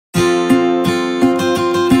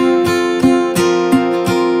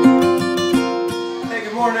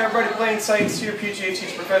insights here. PGA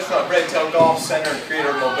teacher professional at Red Tail Golf Center and creator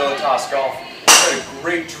of Mobilitas Golf. Got a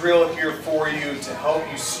great drill here for you to help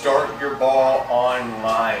you start your ball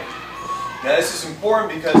online. Now this is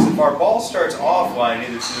important because if our ball starts offline,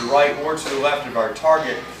 either to the right or to the left of our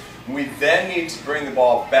target, we then need to bring the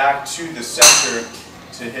ball back to the center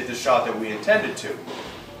to hit the shot that we intended to.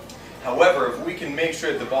 However, if we can make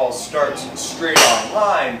sure that the ball starts straight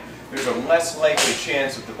online, there's a less likely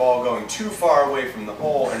chance of the ball going too far away from the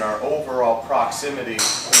hole, and our overall proximity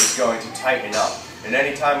is going to tighten up. And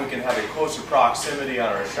anytime we can have a closer proximity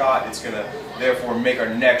on our shot, it's going to therefore make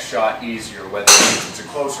our next shot easier, whether it's a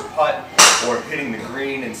closer putt or hitting the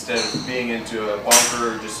green instead of being into a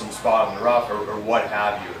bunker or just some spot on the rough or what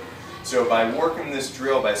have you. So by working this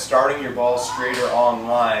drill, by starting your ball straighter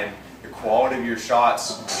online, the quality of your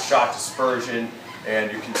shots, the shot dispersion,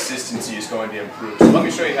 and your consistency is going to improve. So let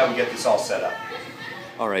me show you how we get this all set up.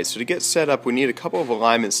 Alright, so to get set up we need a couple of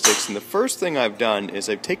alignment sticks, and the first thing I've done is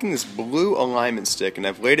I've taken this blue alignment stick and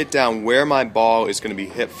I've laid it down where my ball is going to be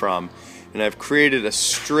hit from, and I've created a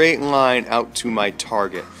straight line out to my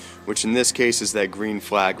target, which in this case is that green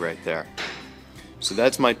flag right there. So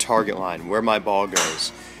that's my target line, where my ball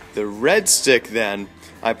goes. The red stick then,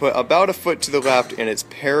 I put about a foot to the left and it's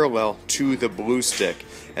parallel to the blue stick,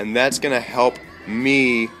 and that's going to help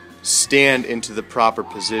me stand into the proper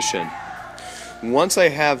position. Once I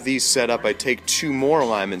have these set up, I take two more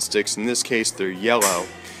alignment sticks, in this case they're yellow,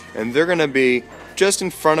 and they're going to be just in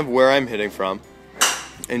front of where I'm hitting from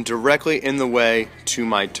and directly in the way to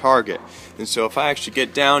my target. And so if I actually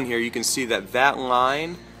get down here, you can see that that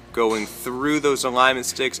line going through those alignment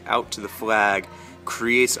sticks out to the flag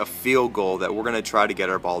creates a field goal that we're going to try to get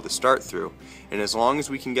our ball to start through. And as long as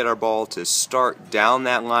we can get our ball to start down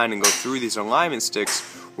that line and go through these alignment sticks,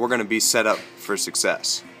 we're going to be set up for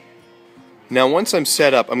success. Now once I'm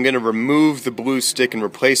set up, I'm going to remove the blue stick and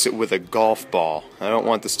replace it with a golf ball. I don't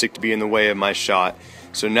want the stick to be in the way of my shot.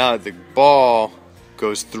 So now the ball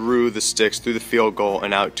goes through the sticks, through the field goal,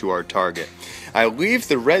 and out to our target. I leave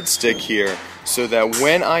the red stick here so that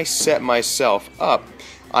when I set myself up,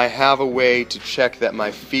 I have a way to check that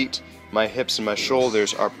my feet, my hips, and my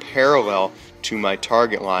shoulders are parallel to my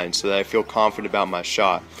target line so that I feel confident about my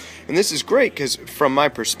shot. And this is great because from my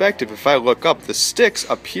perspective, if I look up, the sticks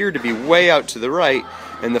appear to be way out to the right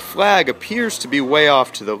and the flag appears to be way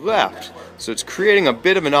off to the left. So it's creating a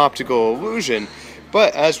bit of an optical illusion,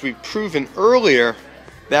 but as we've proven earlier,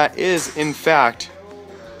 that is in fact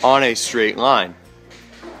on a straight line.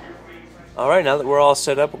 Alright, now that we're all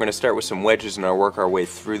set up, we're going to start with some wedges and work our way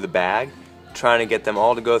through the bag, trying to get them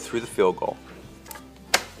all to go through the field goal.